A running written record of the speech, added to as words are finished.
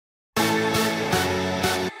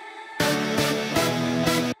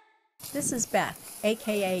This is Beth,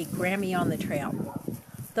 aka Grammy on the Trail.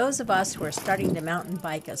 Those of us who are starting to mountain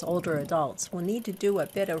bike as older adults will need to do a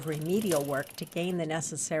bit of remedial work to gain the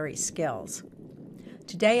necessary skills.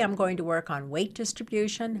 Today I'm going to work on weight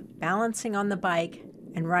distribution, balancing on the bike,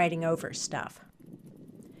 and riding over stuff.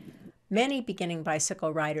 Many beginning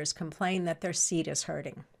bicycle riders complain that their seat is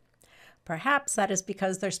hurting. Perhaps that is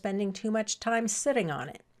because they're spending too much time sitting on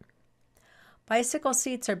it. Bicycle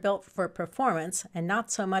seats are built for performance and not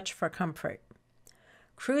so much for comfort.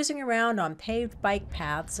 Cruising around on paved bike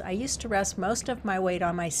paths, I used to rest most of my weight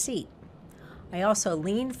on my seat. I also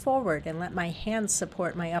leaned forward and let my hands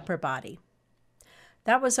support my upper body.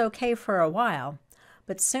 That was okay for a while,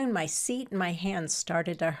 but soon my seat and my hands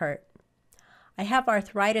started to hurt. I have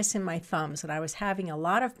arthritis in my thumbs and I was having a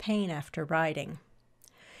lot of pain after riding.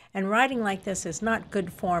 And riding like this is not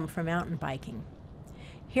good form for mountain biking.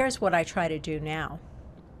 Here's what I try to do now.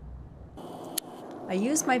 I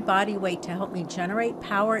use my body weight to help me generate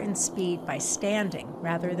power and speed by standing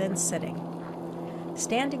rather than sitting.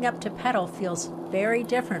 Standing up to pedal feels very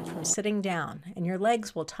different from sitting down, and your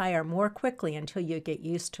legs will tire more quickly until you get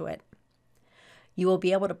used to it. You will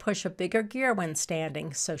be able to push a bigger gear when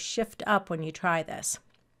standing, so shift up when you try this.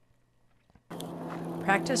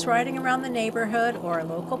 Practice riding around the neighborhood or a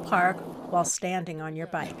local park while standing on your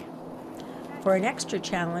bike. For an extra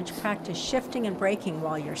challenge, practice shifting and braking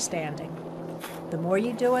while you're standing. The more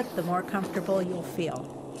you do it, the more comfortable you'll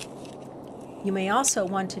feel. You may also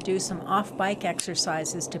want to do some off-bike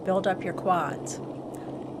exercises to build up your quads.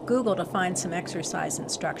 Google to find some exercise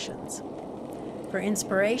instructions. For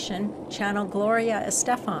inspiration, channel Gloria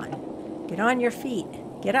Estefan. Get on your feet,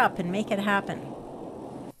 get up and make it happen.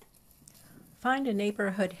 Find a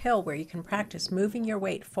neighborhood hill where you can practice moving your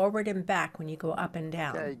weight forward and back when you go up and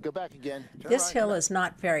down. Okay, go back again. This hill is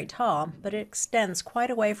not very tall, but it extends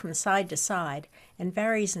quite a way from side to side and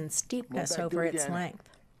varies in steepness over its length.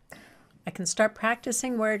 I can start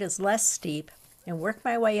practicing where it is less steep and work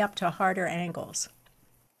my way up to harder angles.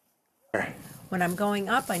 When I'm going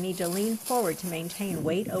up, I need to lean forward to maintain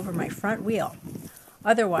weight over my front wheel.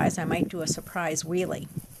 Otherwise, I might do a surprise wheelie.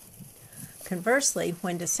 Conversely,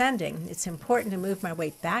 when descending, it's important to move my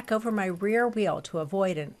weight back over my rear wheel to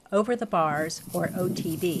avoid an over-the-bars, or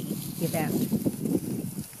OTB, event.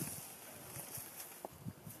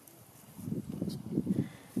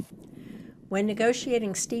 When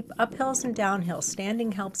negotiating steep uphills and downhills,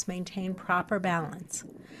 standing helps maintain proper balance.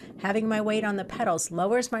 Having my weight on the pedals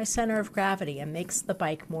lowers my center of gravity and makes the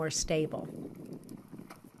bike more stable.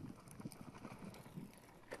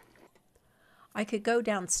 I could go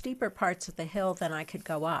down steeper parts of the hill than I could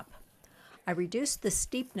go up. I reduced the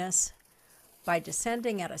steepness by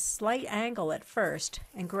descending at a slight angle at first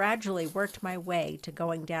and gradually worked my way to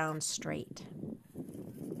going down straight.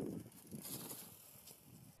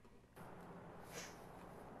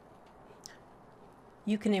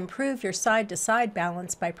 You can improve your side-to-side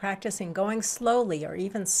balance by practicing going slowly or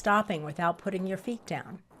even stopping without putting your feet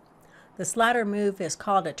down. This latter move is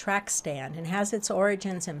called a track stand and has its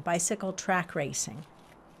origins in bicycle track racing.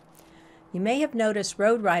 You may have noticed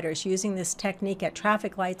road riders using this technique at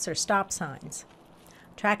traffic lights or stop signs.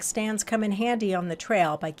 Track stands come in handy on the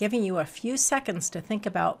trail by giving you a few seconds to think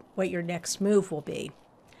about what your next move will be.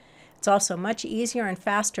 It's also much easier and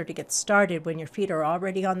faster to get started when your feet are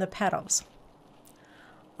already on the pedals.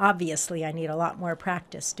 Obviously, I need a lot more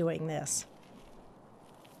practice doing this.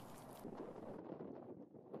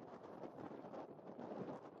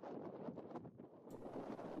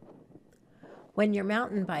 When you're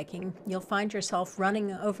mountain biking, you'll find yourself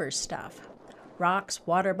running over stuff. Rocks,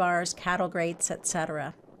 water bars, cattle grates,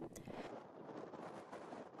 etc.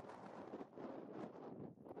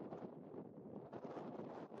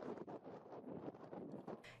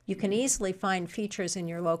 You can easily find features in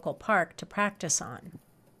your local park to practice on.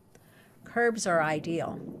 Curbs are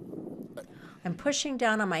ideal. I'm pushing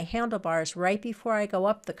down on my handlebars right before I go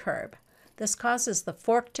up the curb. This causes the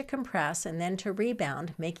fork to compress and then to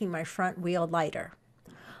rebound, making my front wheel lighter.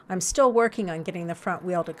 I'm still working on getting the front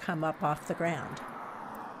wheel to come up off the ground.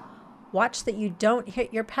 Watch that you don't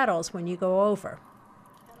hit your pedals when you go over.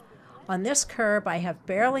 On this curb, I have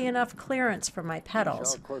barely enough clearance for my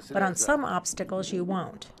pedals, but on some obstacles you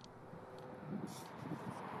won't.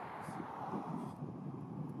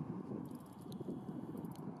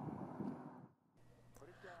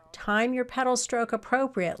 Time your pedal stroke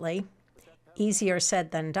appropriately, easier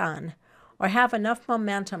said than done, or have enough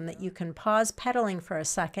momentum that you can pause pedaling for a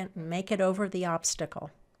second and make it over the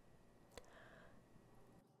obstacle.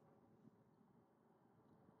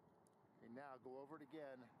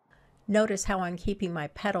 Notice how I'm keeping my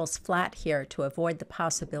pedals flat here to avoid the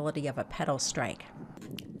possibility of a pedal strike.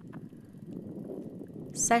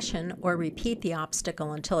 Session or repeat the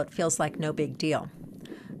obstacle until it feels like no big deal.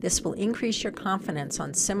 This will increase your confidence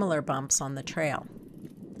on similar bumps on the trail.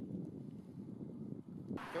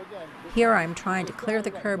 Here I'm trying to clear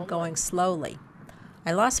the curb going slowly.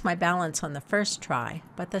 I lost my balance on the first try,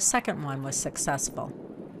 but the second one was successful.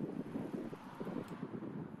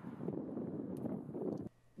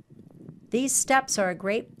 These steps are a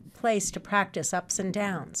great place to practice ups and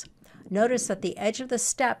downs. Notice that the edge of the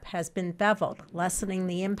step has been beveled, lessening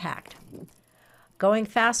the impact. Going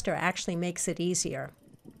faster actually makes it easier.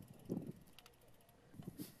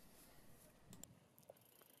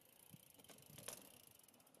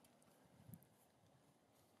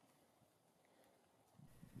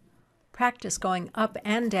 Practice going up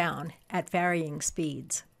and down at varying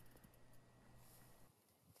speeds.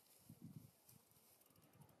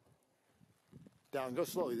 Down, go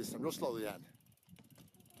slowly this time, go slowly down.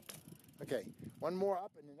 Okay, one more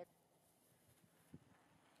up and the next.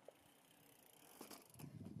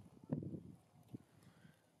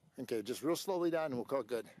 Okay, just real slowly down and we'll call it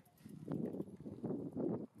good.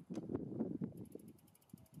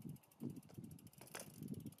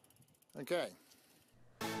 Okay.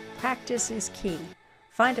 Practice is key.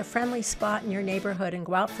 Find a friendly spot in your neighborhood and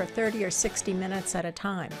go out for 30 or 60 minutes at a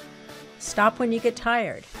time. Stop when you get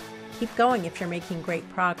tired. Keep going if you're making great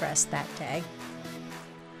progress that day.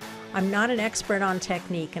 I'm not an expert on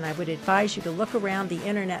technique, and I would advise you to look around the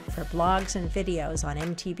internet for blogs and videos on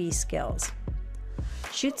MTB skills.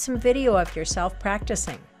 Shoot some video of yourself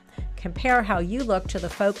practicing. Compare how you look to the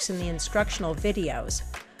folks in the instructional videos.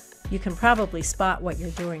 You can probably spot what you're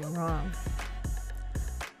doing wrong.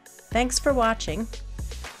 Thanks for watching.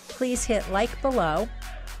 Please hit like below.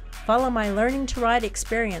 Follow my Learning to Ride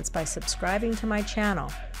experience by subscribing to my channel.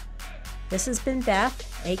 This has been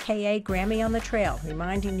Beth, aka Grammy on the Trail,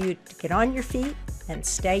 reminding you to get on your feet and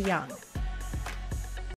stay young.